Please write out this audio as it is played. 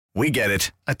We get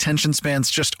it. Attention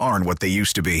spans just aren't what they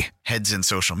used to be. Heads in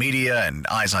social media and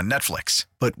eyes on Netflix.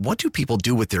 But what do people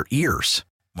do with their ears?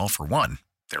 Well, for one,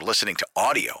 they're listening to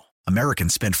audio.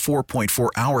 Americans spend 4.4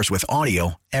 hours with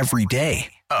audio every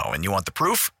day. Oh, and you want the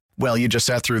proof? Well, you just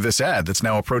sat through this ad that's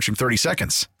now approaching 30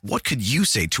 seconds. What could you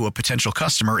say to a potential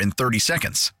customer in 30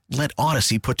 seconds? Let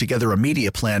Odyssey put together a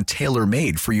media plan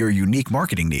tailor-made for your unique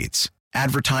marketing needs.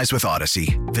 Advertise with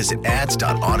Odyssey. Visit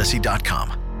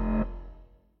ads.odyssey.com.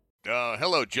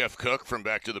 Hello, Jeff Cook from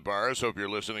Back to the Bars. Hope you're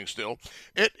listening still.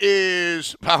 It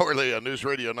is Bauerle on News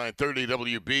Radio 930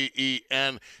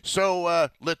 WBEN. So,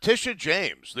 Letitia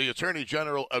James, the Attorney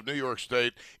General of New York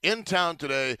State, in town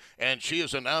today, and she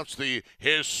has announced the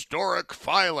historic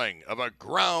filing of a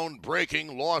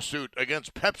groundbreaking lawsuit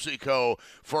against PepsiCo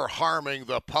for harming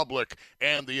the public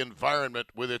and the environment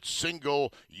with its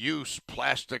single-use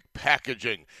plastic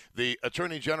packaging. The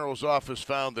Attorney General's office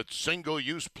found that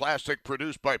single-use plastic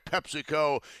produced by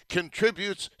PepsiCo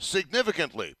contributes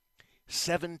significantly,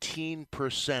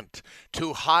 17%,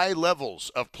 to high levels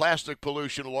of plastic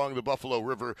pollution along the Buffalo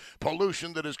River,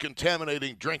 pollution that is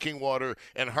contaminating drinking water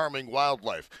and harming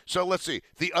wildlife. So let's see,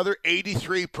 the other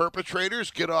 83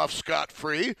 perpetrators get off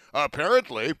scot-free,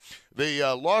 apparently. The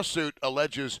lawsuit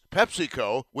alleges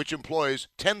PepsiCo, which employs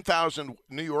 10,000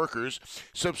 New Yorkers,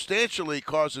 substantially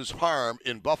causes harm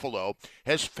in Buffalo,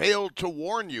 has failed to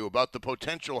warn you about the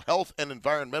potential health and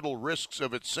environmental risks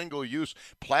of its single-use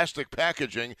plastic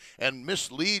packaging, and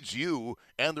misleads you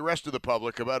and the rest of the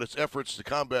public about its efforts to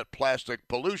combat plastic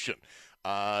pollution.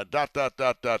 Let me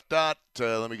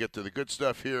get to the good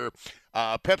stuff here.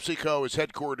 PepsiCo is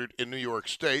headquartered in New York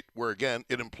State, where, again,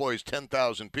 it employs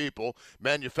 10,000 people,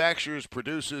 manufactures,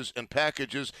 produces, and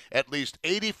packages at least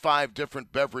 85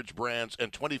 different beverage brands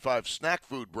and 25 snack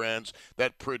food brands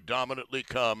that predominantly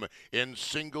come in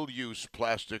single-use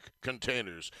plastic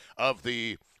containers. Of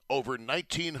the over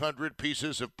 1,900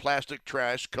 pieces of plastic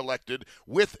trash collected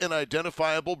with an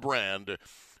identifiable brand,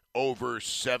 over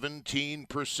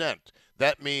 17%.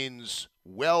 That means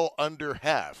well under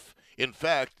half. In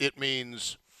fact, it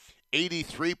means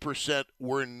 83%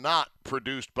 were not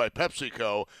produced by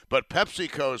PepsiCo, but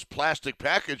PepsiCo's plastic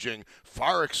packaging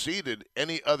far exceeded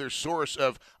any other source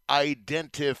of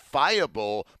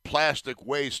identifiable plastic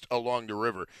waste along the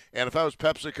river. And if I was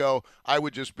PepsiCo, I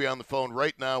would just be on the phone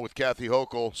right now with Kathy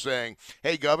Hochul saying,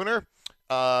 hey, Governor,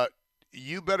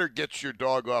 you better get your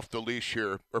dog off the leash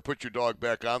here, or put your dog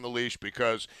back on the leash,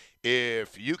 because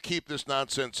if you keep this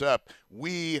nonsense up,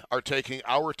 we are taking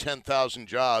our 10,000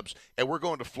 jobs, and we're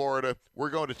going to Florida, we're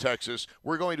going to Texas,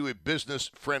 we're going to a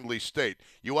business-friendly state.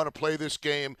 You want to play this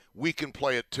game? We can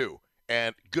play it too.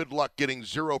 And good luck getting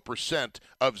 0%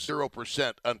 of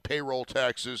 0% on payroll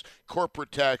taxes,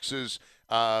 corporate taxes,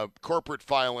 corporate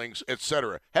filings,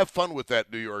 etc. Have fun with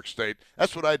that, New York State.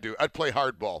 That's what I'd do. I'd play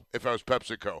hardball if I was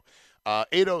PepsiCo.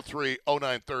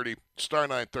 803-0930, star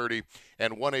 930,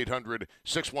 and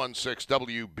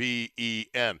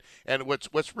 1-800-616-WBEN. And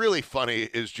what's really funny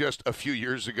is just a few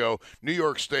years ago, New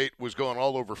York State was going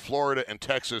all over Florida and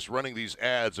Texas running these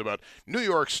ads about New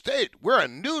York State. We're a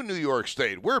new New York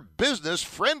State. We're business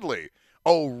friendly.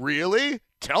 Oh, really?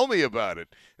 Tell me about it.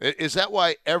 Is that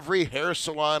why every hair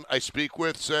salon I speak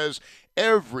with says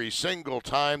every single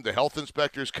time the health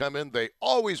inspectors come in, they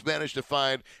always manage to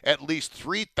find at least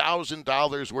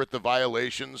 $3,000 worth of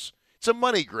violations? It's a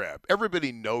money grab.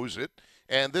 Everybody knows it.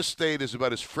 And this state is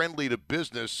about as friendly to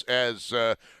business as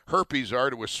herpes are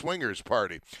to a swingers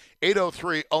party.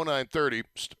 803-0930,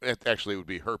 actually it would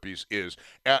be herpes is.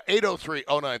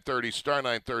 803-0930, star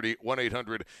 930,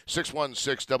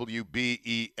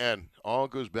 1-800-616-WBEN. All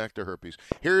goes back to herpes.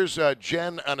 Here's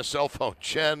Jen on a cell phone.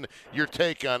 Jen, your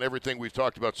take on everything we've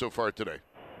talked about so far today.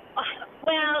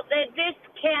 Well, this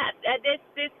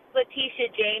Letitia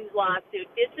James lawsuit,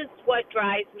 this is what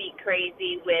drives me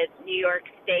crazy with New York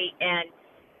State and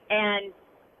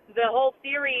the whole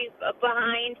theory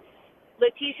behind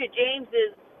Letitia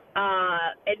James's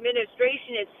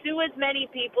administration is sue as many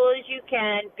people as you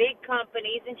can, big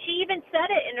companies, and she even said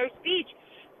it in her speech.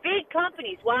 Big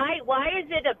companies. Why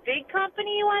is it a big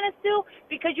company you want to sue?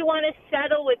 Because you want to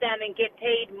settle with them and get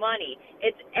paid money.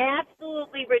 It's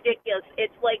absolutely ridiculous.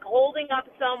 It's like holding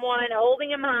up someone,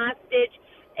 holding him hostage,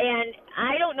 and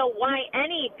I don't know why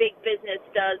any big business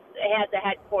has a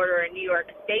headquarter in New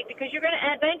York State, because you're going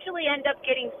to eventually end up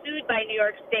getting sued by New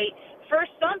York State for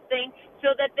something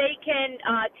so that they can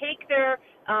take their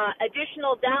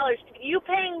additional dollars. You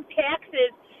paying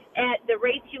taxes at the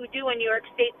rates you do in New York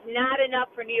State is not enough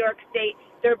for New York State.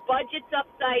 Their budget's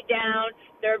upside down.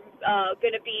 They're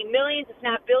going to be millions, if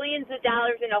not billions of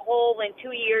dollars in a hole in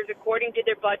 2 years, according to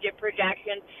their budget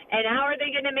projections. And how are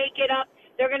they going to make it up?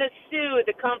 They're going to sue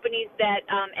the companies that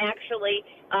actually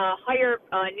hire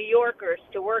New Yorkers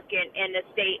to work in the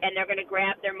state, and they're going to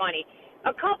grab their money.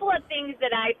 A couple of things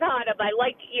that I thought of. I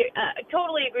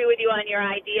totally agree with you on your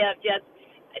idea of just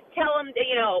tell them,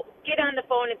 get on the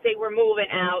phone and say we're moving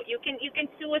out. You can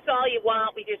sue us all you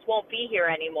want. We just won't be here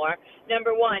anymore.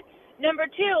 Number one. Number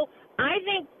two, I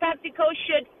think PepsiCo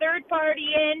should third party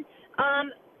in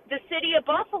the city of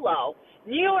Buffalo,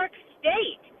 New York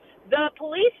State, the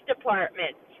police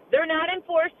department. They're not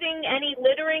enforcing any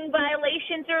littering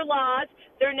violations or laws.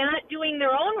 They're not doing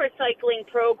their own recycling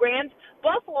programs.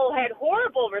 Buffalo had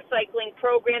horrible recycling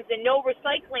programs and no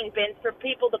recycling bins for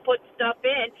people to put stuff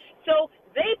in. So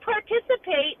they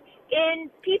participate in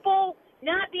people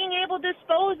not being able to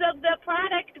dispose of the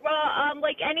product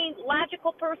like any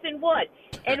logical person would.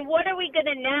 And what are we going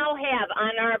to now have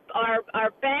on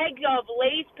our bag of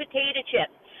Lay's potato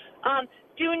chips?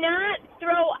 Do not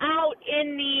throw out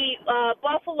in the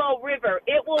Buffalo River.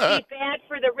 It will be bad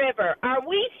for the river. Are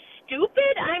we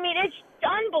stupid? I mean, it's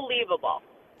unbelievable.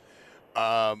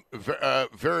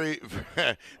 Very,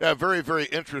 very, very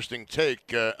interesting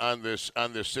take on this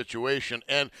situation.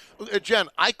 And Jen,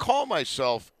 I call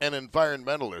myself an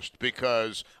environmentalist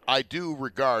because I do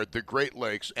regard the Great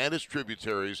Lakes and its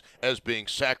tributaries as being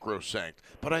sacrosanct.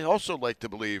 But I also like to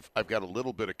believe I've got a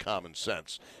little bit of common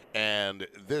sense. And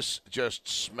this just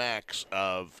smacks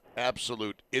of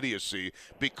absolute idiocy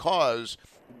because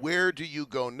where do you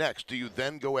go next? Do you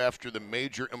then go after the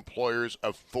major employers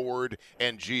of Ford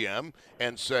and GM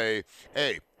and say,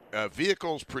 hey,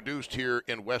 vehicles produced here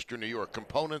in Western New York,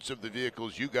 components of the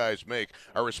vehicles you guys make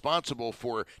are responsible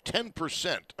for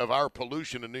 10% of our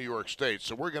pollution in New York State,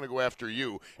 so we're going to go after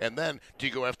you. And then do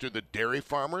you go after the dairy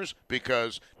farmers?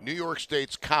 Because New York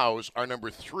State's cows are number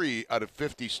 3 out of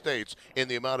 50 states in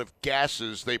the amount of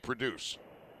gases they produce.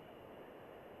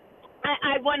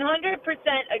 I 100%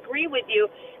 agree with you,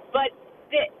 but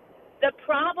the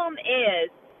problem is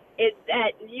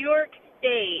that New York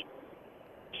State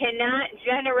cannot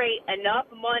generate enough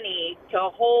money to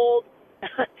hold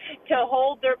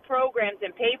their programs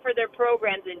and pay for their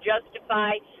programs and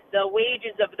justify the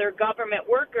wages of their government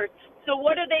workers. So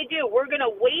what do? We're going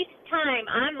to waste time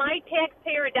on my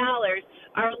taxpayer dollars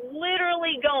are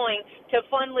literally going to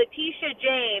fund Letitia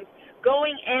James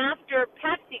going after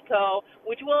PepsiCo,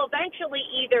 which will eventually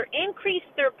either increase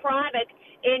their product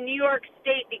in New York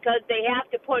State because they have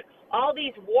to put all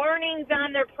these warnings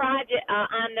on their products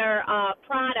and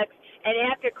they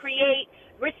have to create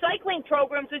recycling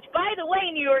programs, which, by the way,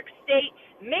 New York State,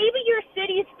 maybe your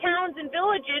cities, towns, and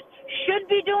villages should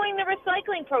be doing the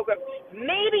recycling program.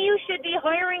 Maybe you should be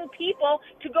hiring people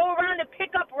to go around and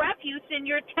pick up refuse in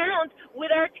your towns with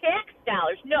our tax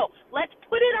dollars. No, let's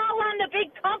put it all on the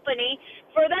big company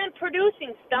for them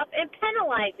producing stuff and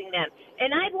penalizing them.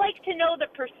 And I'd like to know the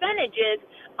percentages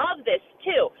of this,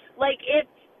 too. Like, if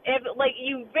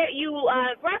you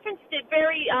referenced it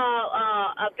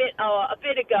a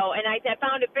bit ago, and I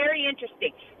found it very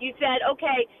interesting. You said,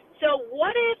 okay, so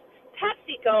what if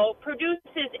PepsiCo produces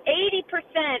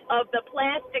 80% of the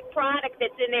plastic product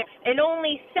that's in there, and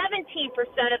only 17%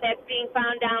 of that's being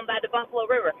found down by the Buffalo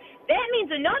River? That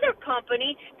means another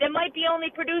company that might be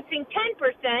only producing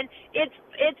 10%, it's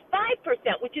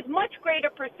 5%, which is much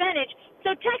greater percentage.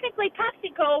 So technically,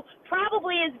 PepsiCo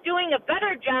probably is doing a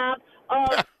better job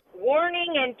of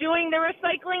warning and doing the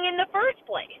recycling in the first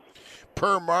place.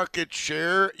 Per market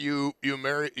share, you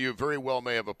very well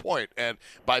may have a point. And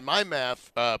by my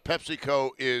math,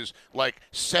 PepsiCo is like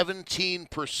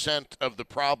 17% of the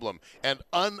problem, and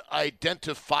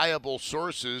unidentifiable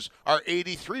sources are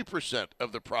 83%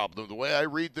 of the problem, the way I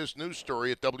read this news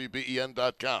story at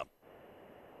WBEN.com.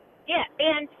 Yeah,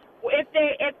 and if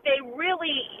they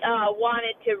really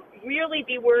wanted to really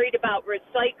be worried about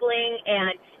recycling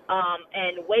and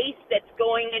waste that's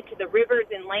going into the rivers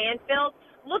and landfills,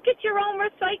 look at your own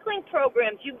recycling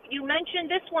programs. You mentioned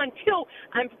this one too.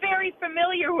 I'm very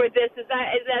familiar with this as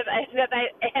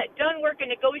I've done work and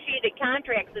negotiated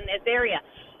contracts in this area.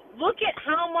 Look at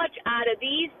how much out of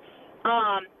these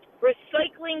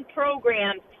recycling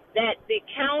programs that the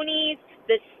counties,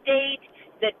 the state,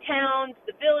 the towns,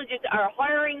 the villages are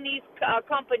hiring these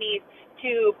companies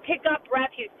to pick up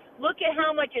refuse. Look at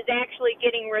how much is actually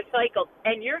getting recycled.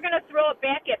 And you're going to throw it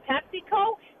back at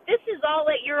PepsiCo? This is all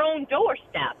at your own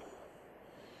doorstep.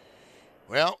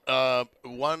 Well,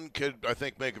 one could, I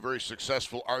think, make a very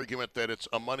successful argument that it's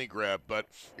a money grab. But,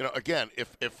 again,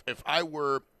 if I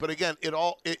were, but again,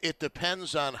 it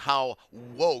depends on how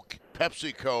woke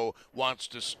PepsiCo wants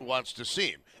to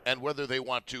seem, and whether they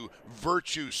want to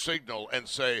virtue signal and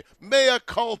say, mea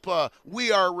culpa,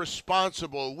 we are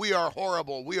responsible, we are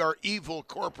horrible, we are evil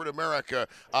corporate America.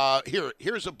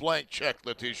 Here's a blank check,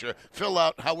 Letitia. Fill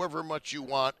out however much you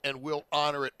want, and we'll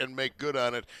honor it and make good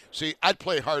on it. See, I'd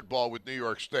play hardball with New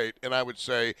York State, and I would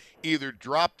say either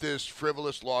drop this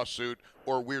frivolous lawsuit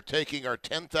or we're taking our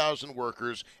 10,000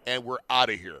 workers and we're out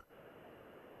of here.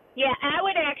 Yeah, I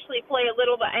would actually play a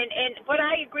little bit, but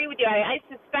I agree with you. I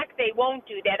suspect they won't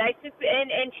do that.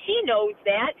 And she knows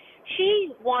that.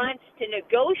 She wants to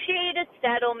negotiate a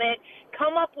settlement,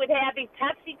 come up with having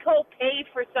PepsiCo pay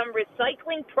for some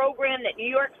recycling program that New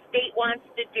York State wants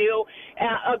to do,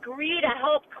 agree to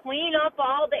help clean up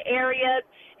all the areas,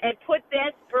 and put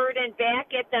this burden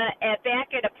back at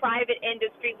a private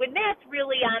industry when that's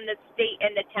really on the state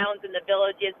and the towns and the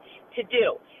villages to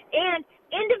do. And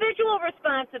individual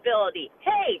responsibility.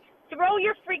 Hey, throw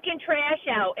your freaking trash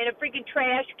out in a freaking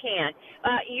trash can.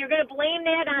 You're going to blame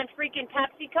that on freaking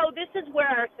PepsiCo? This is where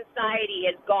our society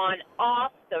has gone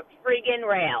off the friggin'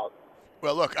 rails.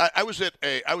 Well, look, I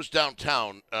was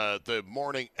downtown the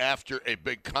morning after a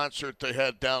big concert they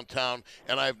had downtown,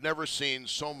 and I've never seen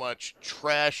so much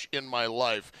trash in my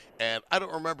life. And I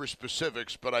don't remember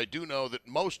specifics, but I do know that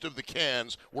most of the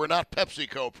cans were not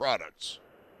PepsiCo products.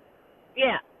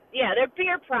 Yeah, they're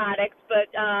beer products, but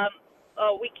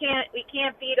we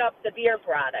can't beat up the beer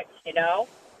products, you know.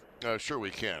 Sure we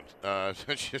can.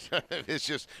 It's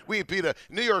just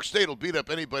New York State will beat up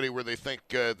anybody where they think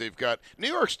they've got. New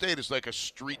York State is like a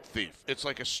street thief. It's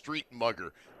like a street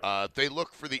mugger. They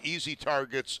look for the easy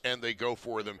targets and they go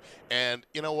for them. And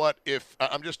you know what? If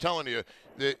I'm just telling you,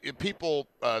 if people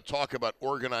talk about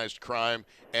organized crime,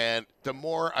 and the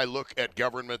more I look at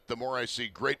government, the more I see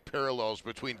great parallels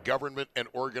between government and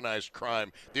organized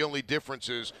crime. The only difference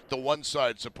is the one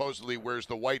side supposedly wears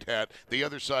the white hat, the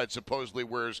other side supposedly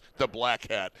wears the black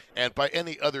hat. And by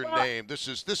any other name, this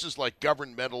is like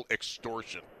governmental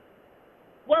extortion.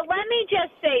 Well, let me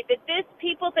just say that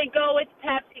people think, oh, it's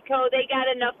PepsiCo, they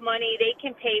got enough money, they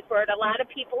can pay for it. A lot of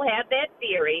people have that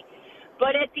theory.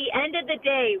 But at the end of the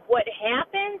day, what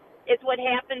happens is what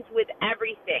happens with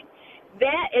everything.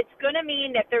 That it's going to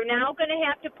mean that they're now going to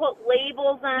have to put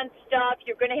labels on stuff.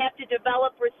 You're going to have to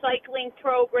develop recycling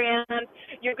programs.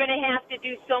 You're going to have to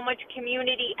do so much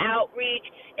community outreach.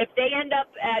 If they end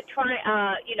up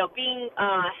being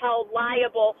held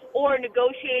liable or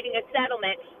negotiating a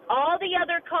settlement, all the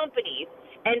other companies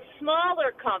and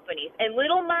smaller companies and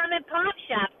little mom and pop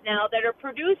shops now that are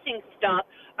producing stuff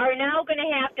are now going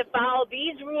to have to follow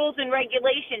these rules and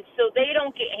regulations so they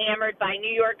don't get hammered by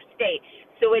New York State.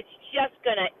 So it's just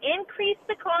going to increase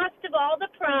the cost of all the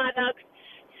products,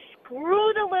 screw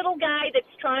the little guy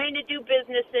that's trying to do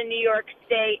business in New York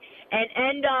State, and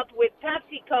end up with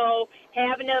PepsiCo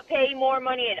having to pay more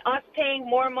money and us paying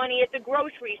more money at the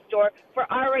grocery store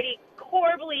for already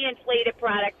horribly inflated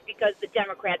products because the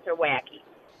Democrats are wacky.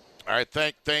 All right,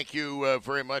 thank you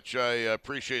very much. I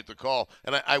appreciate the call,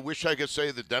 and I wish I could say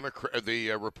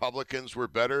the Republicans were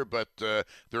better, but the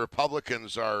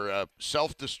Republicans are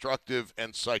self-destructive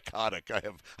and psychotic.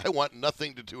 I want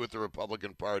nothing to do with the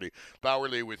Republican Party.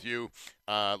 Bauerle with you.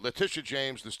 Letitia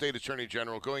James, the state attorney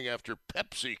general, going after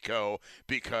PepsiCo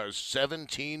because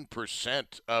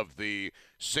 17% of the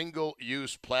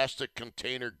single-use plastic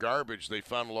container garbage they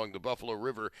found along the Buffalo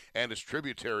River and its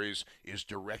tributaries is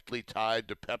directly tied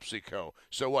to PepsiCo.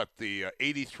 So what, the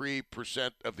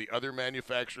 83% of the other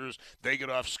manufacturers, they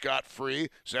get off scot-free?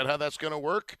 Is that how that's going to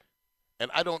work? And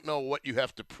I don't know what you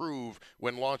have to prove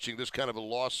when launching this kind of a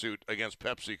lawsuit against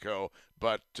PepsiCo,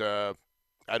 but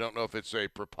I don't know if it's a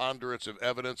preponderance of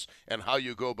evidence and how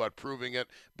you go about proving it.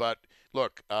 But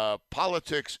look,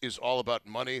 politics is all about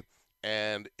money.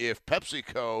 And if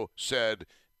PepsiCo said,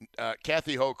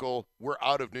 Kathy Hochul, we're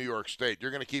out of New York State. You're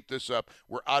going to keep this up.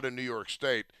 We're out of New York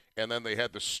State. And then they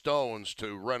had the stones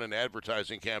to run an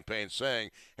advertising campaign saying,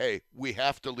 hey, we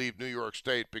have to leave New York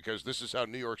State because this is how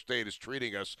New York State is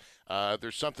treating us.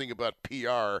 There's something about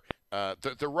PR,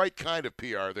 the right kind of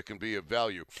PR that can be of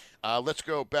value. Let's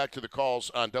go back to the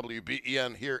calls on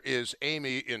WBEN. Here is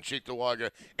Amy in Cheektowaga.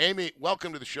 Amy,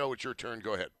 welcome to the show. It's your turn.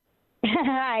 Go ahead.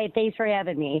 Hi, thanks for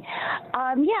having me.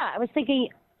 I was thinking,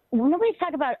 nobody's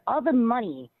talking about all the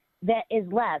money that is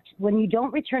left when you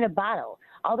don't return a bottle.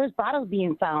 All those bottles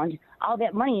being found, all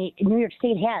that money New York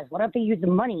State has. Why don't they use the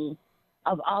money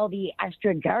of all the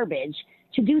extra garbage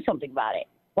to do something about it?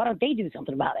 Why don't they do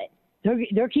something about it?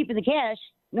 They're keeping the cash.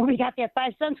 Nobody got that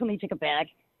 5 cents when they took it back.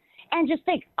 And just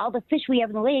think, all the fish we have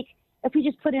in the lake, if we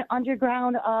just put an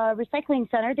underground recycling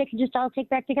center, they can just all take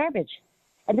back the garbage.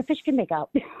 And the fish can make out.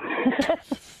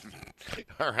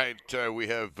 All right, we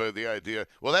have the idea.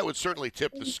 Well, that would certainly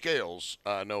tip the scales,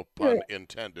 no pun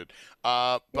intended.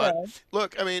 But Yeah.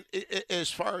 look, I mean,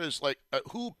 as far as like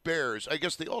who bears, I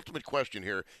guess the ultimate question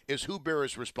here is who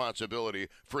bears responsibility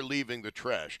for leaving the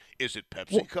trash? Is it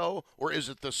PepsiCo or is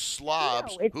it the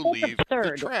slobs No, it's who just leave the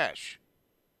absurd. trash?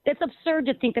 It's absurd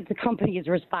to think that the company is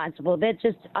responsible. That's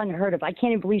just unheard of. I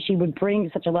can't even believe she would bring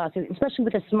such a lawsuit, especially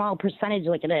with a small percentage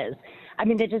like it is. I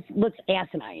mean, that just looks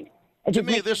asinine. It To just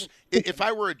me, makes if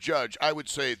I were a judge, I would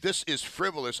say this is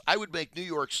frivolous. I would make New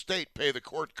York State pay the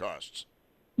court costs.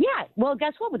 Yeah, well,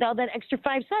 guess what? With all that extra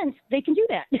 5 cents, they can do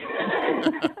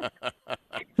that.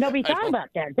 Nobody thought about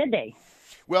that, did they?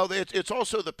 Well, it's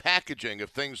also the packaging of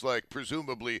things like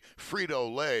presumably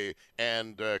Frito-Lay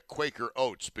and Quaker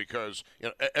Oats, because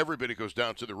everybody goes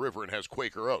down to the river and has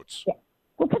Quaker Oats. Yeah.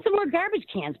 Well, put some more garbage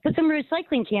cans. Put some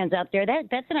recycling cans out there.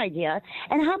 That's an idea.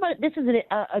 And how about, this is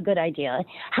a good idea.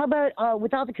 How about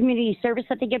with all the community service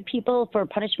that they give people for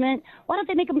punishment, why don't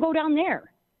they make them go down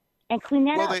there and clean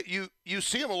that up? Well, you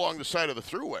see them along the side of the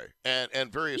thruway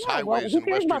and various Yeah, well, highways who in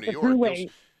cares western about New the York. thruway?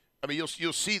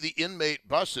 You'll see the inmate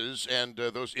buses, and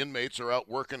those inmates are out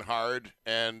working hard.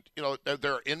 And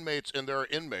there are inmates, and there are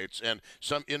inmates, and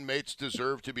some inmates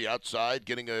deserve to be outside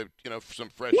getting some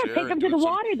fresh Yeah, air. take them to the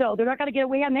water, though. They're not going to get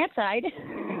away on that side.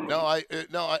 No,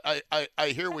 I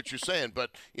hear what you're saying, but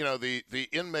the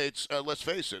inmates. Let's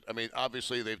face it. I mean,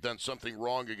 obviously they've done something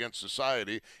wrong against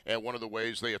society, and one of the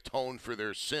ways they atone for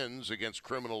their sins against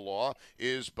criminal law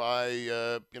is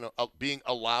by being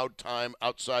allowed time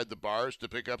outside the bars to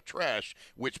pick up trash,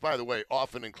 which, by the way,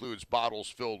 often includes bottles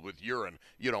filled with urine.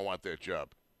 You don't want that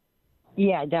job.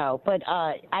 Yeah, no, but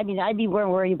I mean, I'd be more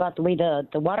worried about the way the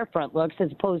waterfront looks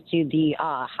as opposed to the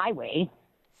highway.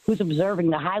 Who's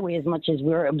observing the highway as much as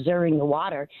we're observing the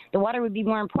water? The water would be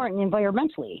more important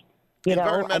environmentally.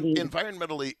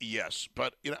 Environmentally, yes,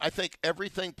 but I think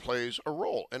everything plays a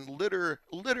role, and litter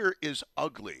is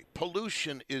ugly.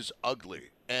 Pollution is ugly,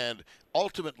 and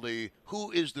ultimately,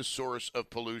 who is the source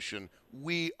of pollution?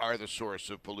 We are the source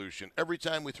of pollution. Every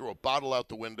time we throw a bottle out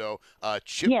the window, a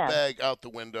chip bag out the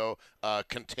window, a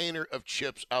container of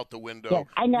chips out the window, yeah,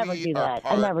 I never we do are that.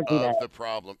 part I never do of that. the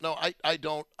problem. No, I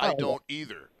don't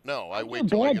either. No, I wait feel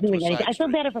till I bad get to a doing anything. side I feel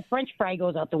street. bad if a French fry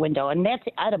goes out the window, and that's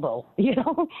edible.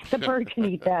 The bird can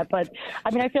eat that. But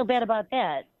I mean, I feel bad about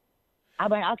that. I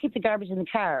mean, I'll keep the garbage in the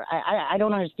car. I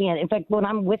don't understand. In fact, when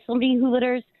I'm with somebody who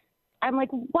litters, I'm like,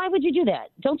 why would you do that?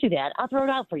 Don't do that. I'll throw it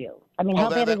out for you. I mean,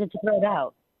 how bad is it to throw it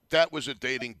out? That was a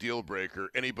dating deal breaker.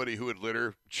 Anybody who would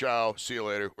litter, ciao, see you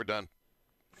later, we're done.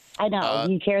 I know.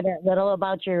 You care that little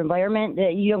about your environment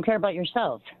that you don't care about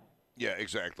yourself. Yeah,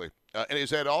 exactly. And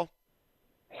is that all?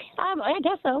 I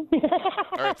guess so.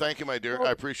 All right, thank you, my dear.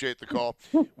 I appreciate the call.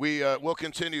 We'll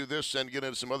continue this and get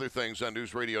into some other things on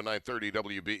News Radio 930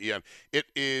 WBEN. It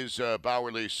is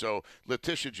Bauerle. So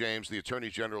Letitia James, the Attorney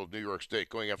General of New York State,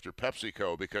 going after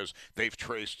PepsiCo because they've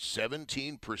traced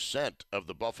 17% of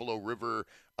the Buffalo River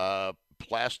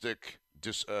plastic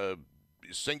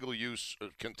single-use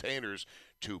containers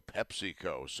to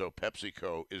PepsiCo. So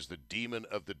PepsiCo is the demon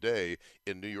of the day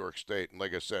in New York State. And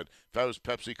like I said, if I was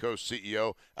PepsiCo's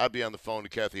CEO, I'd be on the phone to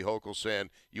Kathy Hochul saying,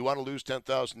 you want to lose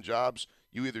 10,000 jobs?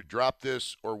 You either drop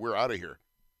this or we're out of here.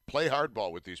 Play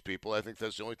hardball with these people. I think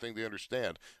that's the only thing they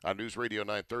understand. On News Radio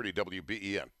 930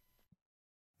 WBEN.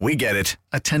 We get it.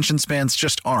 Attention spans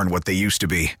just aren't what they used to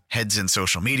be. Heads in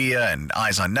social media and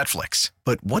eyes on Netflix.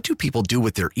 But what do people do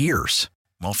with their ears?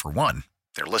 Well, for one,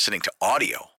 they're listening to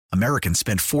audio. Americans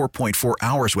spend 4.4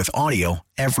 hours with audio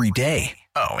every day.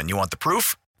 Oh, and you want the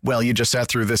proof? Well, you just sat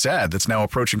through this ad that's now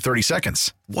approaching 30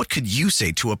 seconds. What could you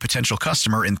say to a potential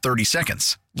customer in 30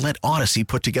 seconds? Let Odyssey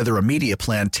put together a media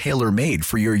plan tailor-made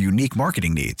for your unique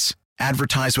marketing needs.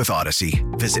 Advertise with Odyssey.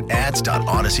 Visit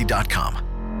ads.odyssey.com.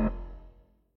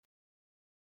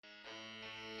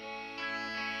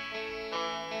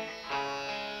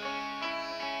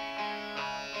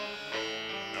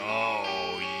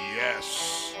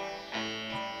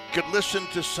 Could listen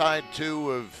to side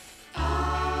 2 of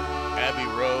Abbey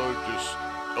Road just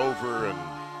over and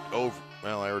over.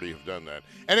 Well, I already have done that.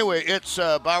 Anyway, it's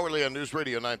Bauerle on News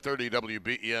Radio 930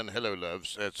 WBEN. Hello,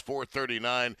 loves. It's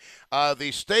 4:39.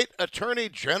 The state attorney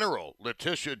general,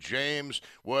 Letitia James,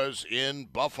 was in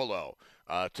Buffalo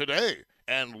today.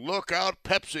 And look out,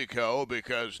 PepsiCo,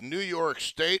 because New York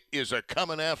State is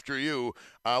coming after you.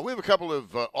 We have a couple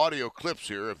of audio clips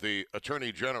here of the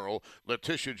Attorney General,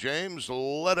 Letitia James.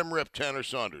 Let him rip, Tanner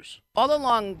Saunders. All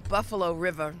along Buffalo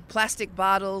River, plastic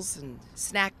bottles and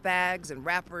snack bags and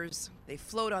wrappers, They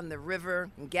float on the river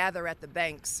and gather at the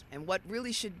banks. And what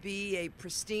really should be a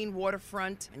pristine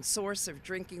waterfront and source of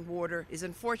drinking water is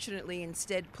unfortunately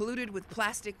instead polluted with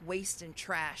plastic waste and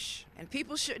trash. And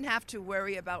people shouldn't have to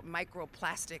worry about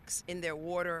microplastics in their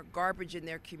water, garbage in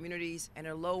their communities, and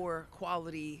a lower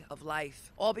quality of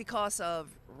life. All because of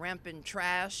rampant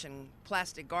trash and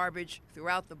plastic garbage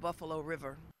throughout the Buffalo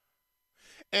River.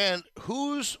 And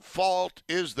whose fault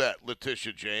is that,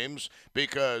 Letitia James?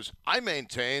 Because I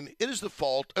maintain it is the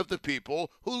fault of the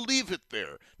people who leave it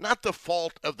there. Not the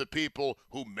fault of the people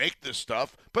who make this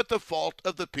stuff, but the fault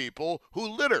of the people who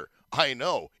litter. I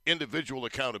know individual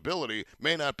accountability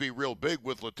may not be real big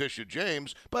with Letitia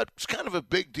James, but it's kind of a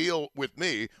big deal with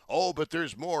me. Oh, but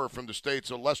there's more from the state's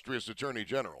illustrious Attorney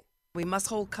General. We must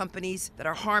hold companies that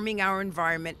are harming our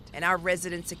environment and our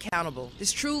residents accountable.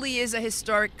 This truly is a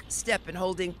historic step in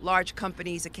holding large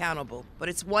companies accountable, but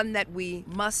it's one that we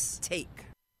must take.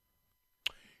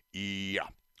 Yeah,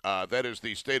 that is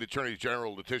the State Attorney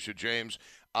General, Letitia James.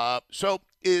 So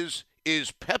is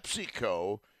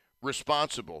PepsiCo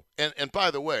responsible? And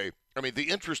by the way, I mean, the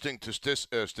interesting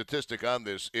statistic on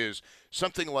this is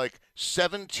something like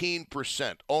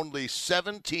 17%, only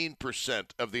 17%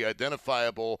 of the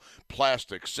identifiable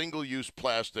plastic, single-use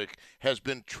plastic, has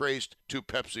been traced to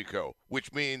PepsiCo,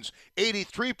 which means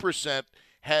 83%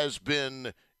 has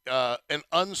been an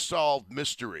unsolved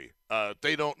mystery.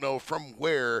 They don't know from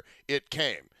where it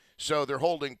came. So they're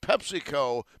holding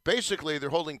PepsiCo, basically they're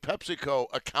holding PepsiCo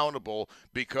accountable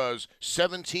because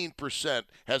 17%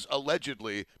 has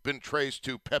allegedly been traced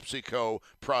to PepsiCo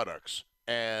products.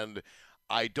 And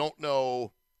I don't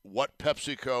know what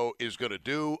PepsiCo is going to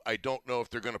do. I don't know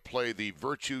if they're going to play the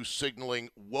virtue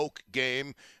signaling woke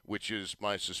game, which is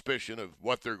my suspicion of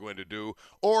what they're going to do,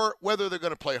 or whether they're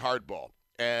going to play hardball.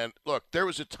 And look, there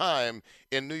was a time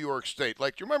in New York State,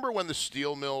 like, do you remember when the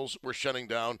steel mills were shutting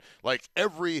down? Like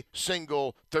every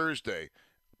single Thursday,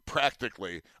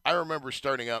 practically, I remember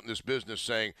starting out in this business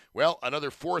saying, well,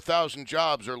 another 4,000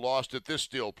 jobs are lost at this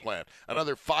steel plant.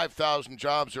 Another 5,000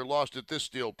 jobs are lost at this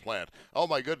steel plant. Oh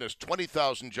my goodness,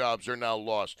 20,000 jobs are now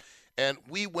lost. And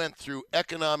we went through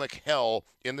economic hell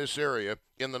in this area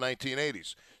in the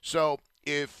 1980s. So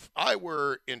if I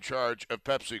were in charge of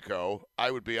PepsiCo,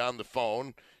 I would be on the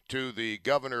phone to the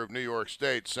governor of New York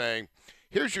State saying,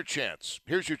 here's your chance.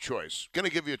 Here's your choice. Going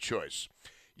to give you a choice.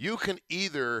 You can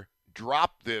either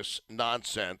drop this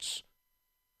nonsense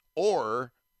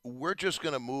or we're just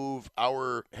going to move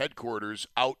our headquarters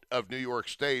out of New York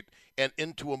State and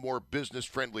into a more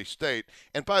business-friendly state.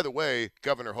 And by the way,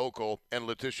 Governor Hochul and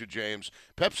Letitia James,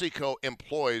 PepsiCo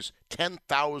employs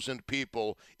 10,000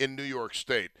 people in New York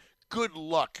State. Good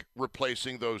luck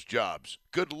replacing those jobs.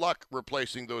 Good luck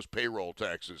replacing those payroll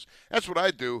taxes. That's what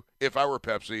I'd do if I were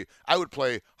Pepsi. I would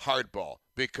play hardball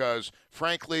because,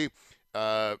 frankly,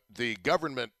 the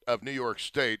government of New York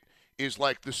State is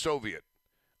like the Soviet.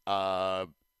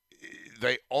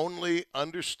 They only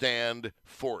understand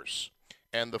force.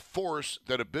 And the force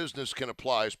that a business can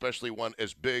apply, especially one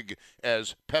as big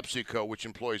as PepsiCo, which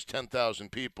employs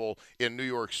 10,000 people in New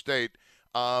York State,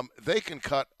 they can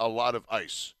cut a lot of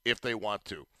ice if they want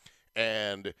to.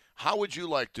 And how would you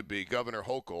like to be, Governor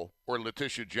Hochul or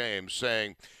Letitia James,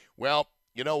 saying, well,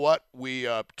 you know what, we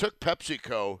took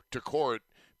PepsiCo to court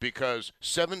because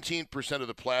 17% of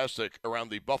the plastic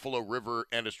around the Buffalo River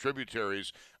and its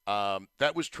tributaries,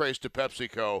 that was traced to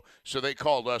PepsiCo. So they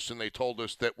called us and they told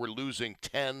us that we're losing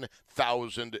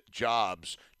 10,000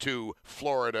 jobs to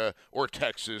Florida or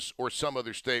Texas or some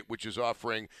other state which is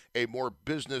offering a more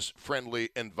business-friendly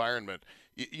environment.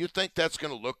 You think that's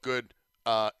going to look good?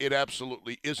 It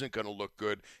absolutely isn't going to look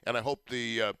good. And I hope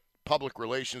the public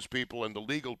relations people and the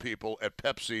legal people at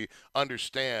Pepsi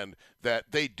understand that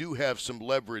they do have some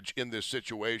leverage in this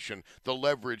situation. The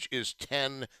leverage is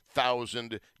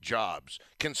 10,000 jobs.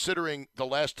 Considering the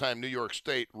last time New York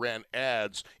State ran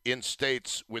ads in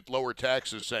states with lower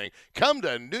taxes saying, come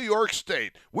to New York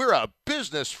State, we're a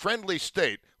business-friendly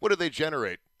state. What do they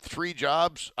generate? 3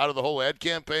 jobs out of the whole ad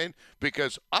campaign?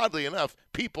 Because oddly enough,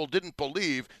 people didn't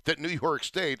believe that New York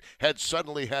State had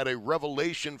suddenly had a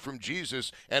revelation from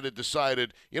Jesus and had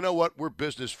decided, you know what, we're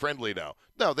business friendly now.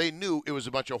 No, they knew it was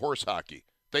a bunch of horse hockey.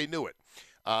 They knew it.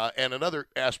 And another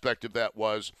aspect of that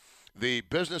was the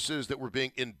businesses that were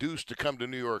being induced to come to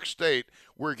New York State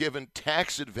were given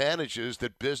tax advantages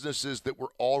that businesses that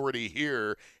were already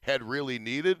here had really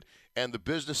needed. And the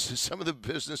businesses, some of the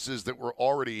businesses that were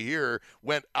already here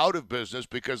went out of business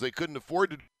because they couldn't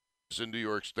afford to do this in New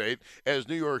York State, as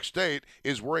New York State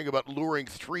is worrying about luring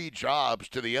 3 jobs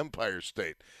to the Empire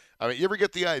State. I mean, you ever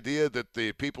get the idea that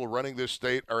the people running this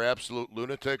state are absolute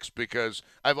lunatics? Because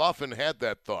I've often had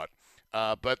that thought.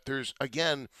 But there's,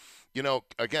 again,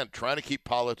 trying to keep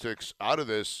politics out of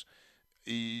this.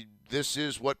 This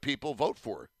is what people vote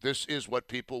for. This is what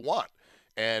people want.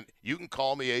 And you can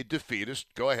call me a defeatist.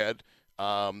 Go ahead.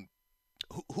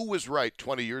 Who was right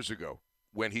 20 years ago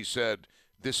when he said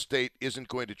this state isn't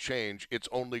going to change, it's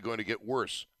only going to get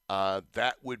worse?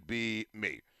 That would be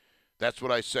me. That's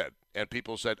what I said. And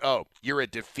people said, oh, you're a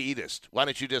defeatist. Why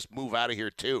don't you just move out of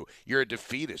here too? You're a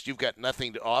defeatist. You've got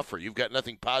nothing to offer. You've got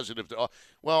nothing positive to offer.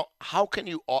 Well, how can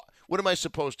you what am I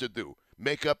supposed to do?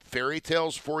 Make up fairy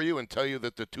tales for you and tell you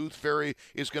that the tooth fairy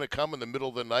is going to come in the middle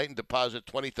of the night and deposit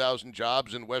 20,000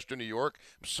 jobs in Western New York?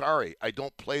 I'm sorry. I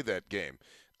don't play that game.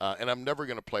 And I'm never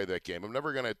going to play that game. I'm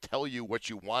never going to tell you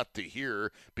what you want to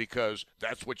hear because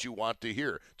that's what you want to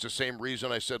hear. It's the same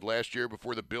reason I said last year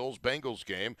before the Bills-Bengals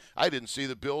game, I didn't see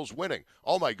the Bills winning.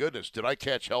 Oh, my goodness, did I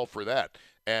catch hell for that?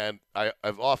 And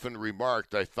I've often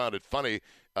remarked, I found it funny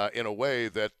in a way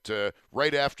that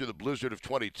right after the blizzard of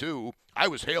 22, I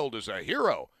was hailed as a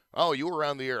hero. Oh, you were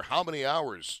on the air how many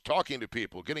hours talking to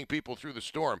people, getting people through the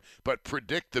storm, but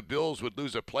predict the Bills would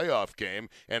lose a playoff game,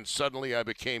 and suddenly I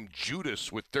became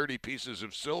Judas with 30 pieces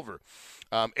of silver.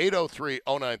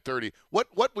 803-0930.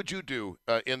 What would you do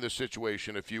in this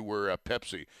situation if you were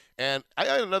Pepsi? And I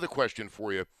got another question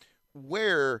for you.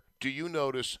 Where do you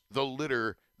notice the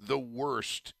litter the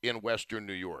worst in Western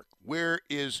New York? Where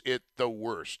is it the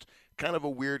worst? Kind of a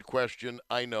weird question,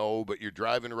 I know, but you're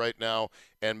driving right now,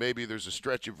 and maybe there's a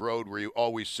stretch of road where you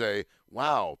always say,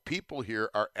 wow, people here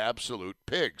are absolute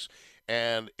pigs.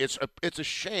 And it's a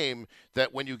shame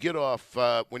that when you get off,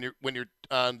 when you're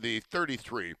on the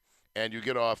 33 and you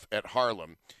get off at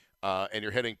Harlem and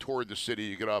you're heading toward the city,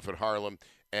 you get off at Harlem,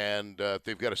 and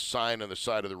they've got a sign on the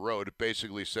side of the road. It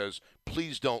basically says,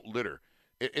 please don't litter.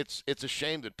 It's a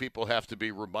shame that people have to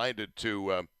be reminded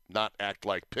to not act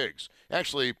like pigs.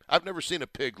 Actually, I've never seen a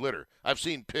pig litter. I've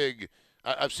seen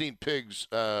pigs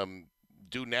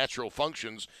do natural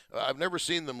functions. I've never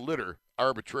seen them litter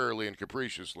arbitrarily and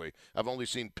capriciously. I've only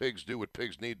seen pigs do what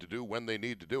pigs need to do when they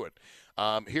need to do it.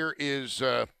 Here is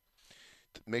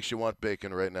makes you want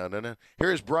bacon right now, doesn't it?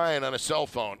 Here is Brian on a cell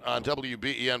phone on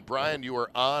WBEN. Brian, you are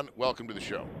on. Welcome to the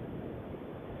show.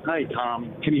 Hi,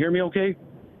 Tom. Can you hear me okay?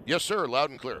 Yes, sir.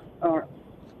 Loud and clear.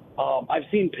 I've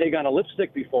seen pig on a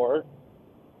lipstick before.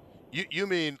 You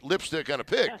mean lipstick on a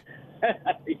pig?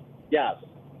 Yes.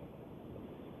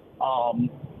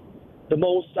 The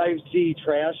most I see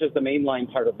trash is the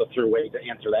mainline part of the thruway, to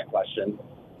answer that question.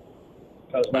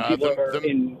 Because when people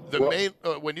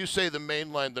are when you say the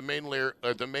main line, the main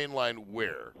line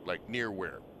where? Like near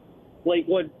where? Like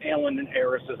what Alan and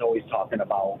Harris is always talking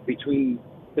about, between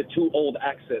the two old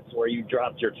exits where you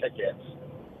dropped your tickets.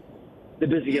 The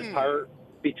busiest part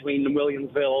between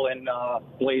Williamsville and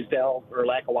Blaisdell or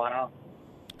Lackawanna.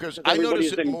 Because I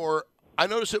notice it more. I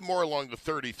notice it more along the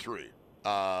 33.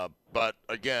 But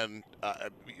again,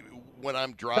 when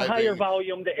I'm driving, the higher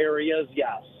volume areas,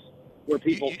 yes, where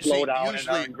people slow down and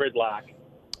are in gridlock.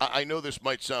 I know this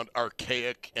might sound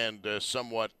archaic and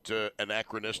somewhat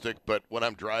anachronistic, but when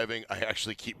I'm driving, I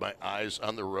actually keep my eyes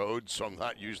on the road, so I'm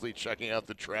not usually checking out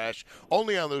the trash.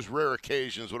 Only on those rare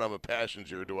occasions when I'm a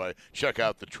passenger do I check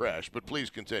out the trash. But please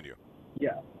continue.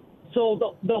 Yeah.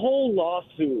 So the whole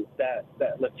lawsuit that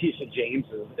Letitia James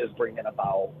is bringing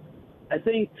about, I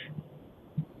think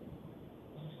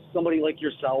somebody like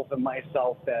yourself and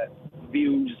myself that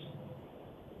views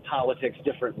politics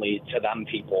differently to them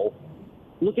people,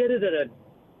 look at it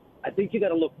I think you got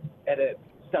to look at it,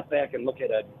 step back and look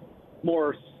at a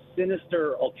more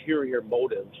sinister, ulterior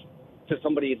motive to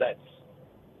somebody that's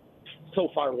so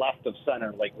far left of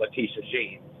center like Letitia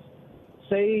James.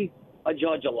 Say a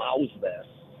judge allows this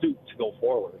suit to go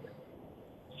forward.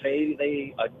 Say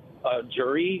a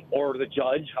jury or the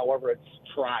judge, however it's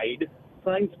tried,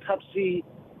 finds Pepsi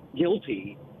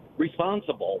guilty,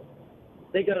 responsible.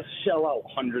 They got to shell out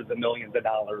hundreds of millions of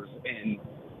dollars in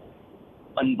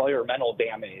environmental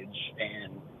damage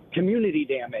and community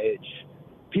damage,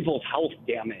 people's health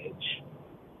damage.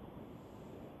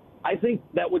 I think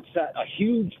that would set a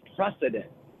huge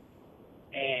precedent.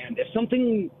 And if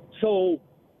something so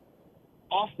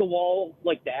off the wall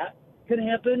like that can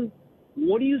happen,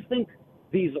 what do you think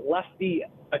these lefty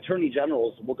attorney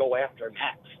generals will go after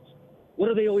next? What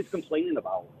are they always complaining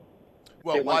about?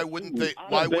 Well, why wouldn't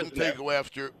they go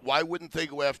after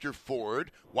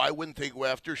Ford? Why wouldn't they go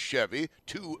after Chevy,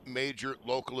 two major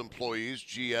local employees,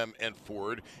 GM and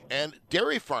Ford, and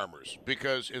dairy farmers?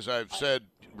 Because, as I've said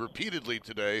repeatedly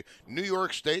today, New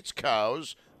York State's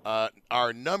cows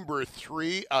are number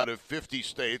 3 out of 50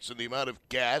 states in the amount of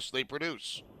gas they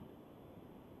produce.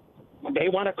 They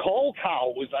want to call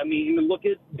cows. I mean, look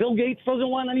at Bill Gates doesn't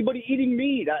want anybody eating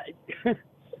meat.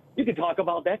 You could talk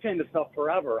about that kind of stuff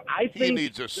forever. I think he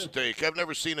needs a steak. I've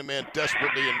never seen a man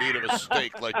desperately in need of a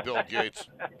steak like Bill Gates.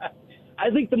 I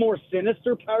think the more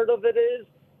sinister part of it is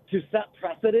to set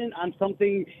precedent on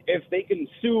something. If they can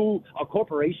sue a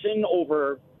corporation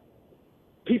over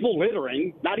people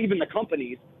littering, not even the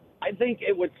companies, I think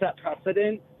it would set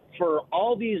precedent for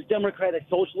all these democratic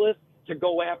socialists to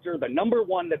go after the number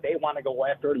one that they want to go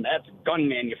after, and that's gun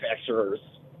manufacturers.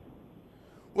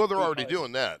 Well, they're already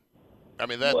doing that. I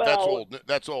mean,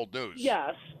 that's old news.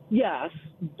 Yes,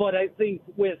 but I think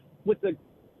with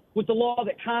the law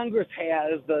that Congress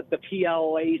has, the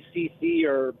PLACC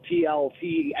or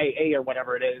PLTAA or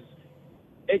whatever it is,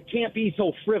 it can't be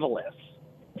so frivolous.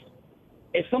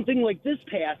 If something like this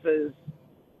passes,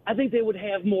 I think they would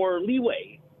have more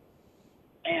leeway,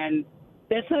 and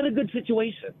that's not a good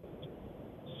situation.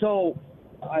 So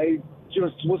I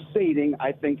just was stating,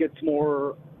 I think it's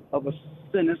more of a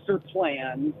sinister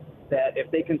plan that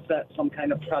if they can set some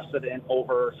kind of precedent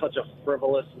over such a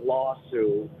frivolous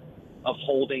lawsuit of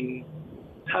holding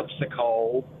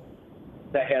PepsiCo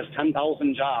that has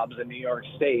 10,000 jobs in New York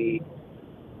State,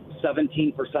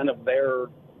 17% of their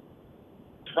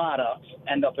products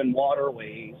end up in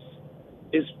waterways,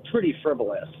 is pretty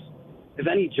frivolous. If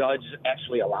any judge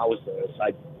actually allows this,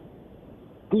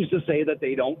 who's to say that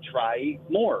they don't try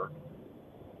more?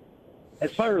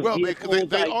 As far as vehicles,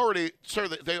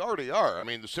 they already are. I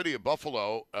mean, the city of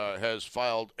Buffalo has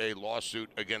filed a lawsuit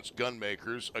against gun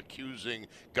makers, accusing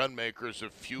gun makers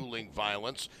of fueling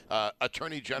violence.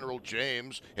 Attorney General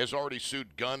James has already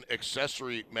sued gun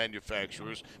accessory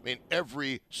manufacturers. I mean,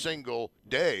 every single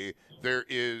day there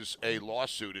is a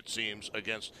lawsuit, it seems,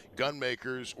 against gun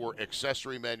makers or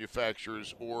accessory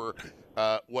manufacturers or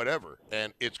whatever.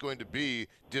 And it's going to be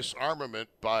disarmament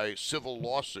by civil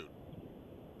lawsuit.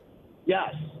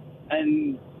 Yes,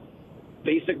 and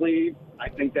basically, I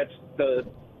think that's the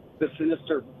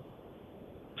sinister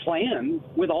plan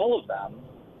with all of them.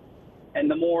 And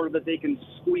the more that they can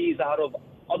squeeze out of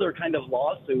other kind of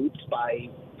lawsuits by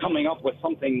coming up with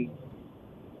something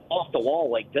off the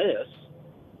wall like this,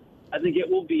 I think it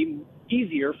will be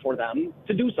easier for them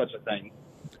to do such a thing.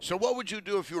 So what would you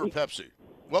do if you were Pepsi?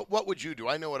 What would you do?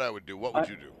 I know what I would do. What would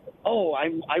you do? Oh, I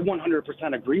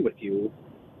 100% agree with you.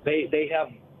 They have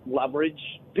leverage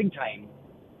big time.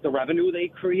 The revenue they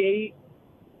create,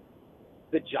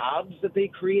 the jobs that they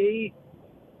create,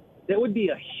 that would be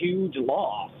a huge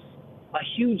loss. A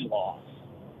huge loss.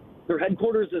 Their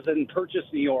headquarters is in Purchase,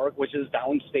 New York, which is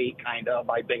downstate kind of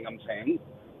by Binghamton.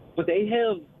 But they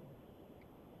have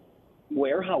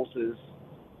warehouses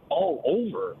all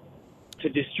over to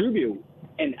distribute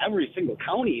in every single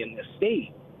county in this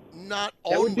state. Not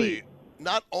only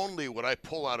would I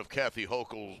pull out of Kathy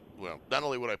Hochul's, not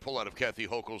only would I pull out of Kathy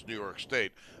Hochul's New York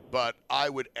State, but I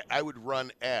would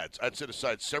run ads. I'd set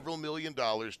aside several $1 million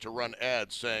to run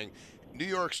ads saying, New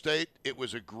York State, it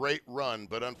was a great run,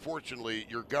 but unfortunately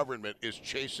your government is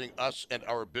chasing us and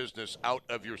our business out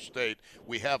of your state.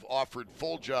 We have offered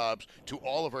full jobs to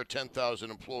all of our 10,000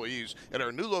 employees at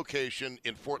our new location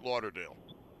in Fort Lauderdale.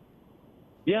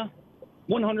 Yeah,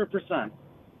 100%.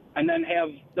 And then have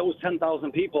those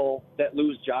 10,000 people that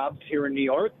lose jobs here in New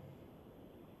York,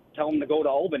 tell them to go to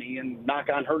Albany and knock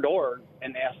on her door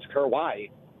and ask her why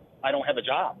I don't have a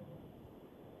job.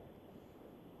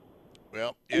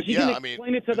 Well,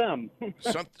 explain it to them.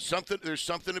 There's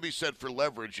something to be said for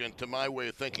leverage, and to my way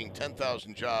of thinking,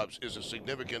 10,000 jobs is a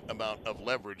significant amount of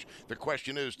leverage. The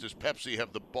question is, does Pepsi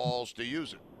have the balls to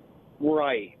use it?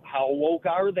 Right. How woke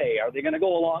are they? Are they going to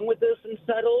go along with this and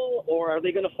settle, or are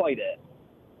they going to fight it?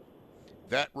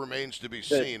 That remains to be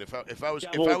seen. If I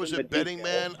was a betting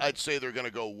man, I'd say they're going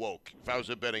to go woke. If I was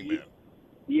a betting man.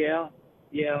 Yeah.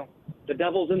 The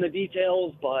devil's in the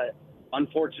details, but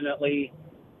unfortunately,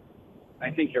 I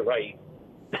think you're right.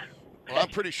 Well, I'm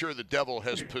pretty sure the devil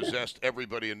has possessed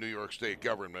everybody in New York State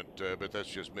government, but that's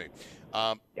just me.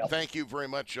 Yep. Thank you very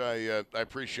much. I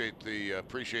appreciate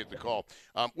the call.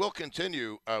 We'll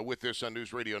continue with this on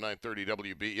News Radio 930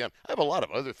 WBEN. I have a lot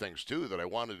of other things too that I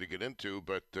wanted to get into,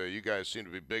 but you guys seem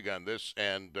to be big on this,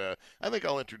 and I think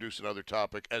I'll introduce another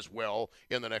topic as well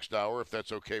in the next hour, if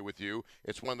that's okay with you.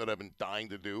 It's one that I've been dying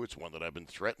to do. It's one that I've been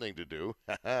threatening to do.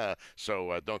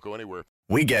 So don't go anywhere.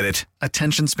 We get it.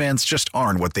 Attention spans just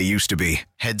aren't what they used to be.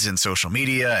 Heads in social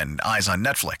media and eyes on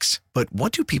Netflix. But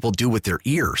what do people do with their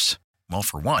ears? Well,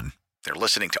 for one, they're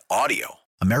listening to audio.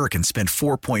 Americans spend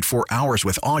 4.4 hours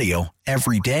with audio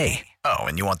every day. Oh,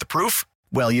 and you want the proof?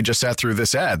 Well, you just sat through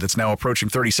this ad that's now approaching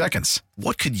 30 seconds.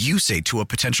 What could you say to a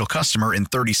potential customer in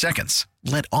 30 seconds?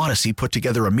 Let Odyssey put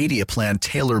together a media plan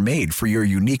tailor-made for your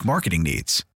unique marketing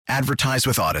needs. Advertise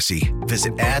with Odyssey.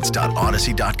 Visit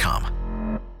ads.odyssey.com.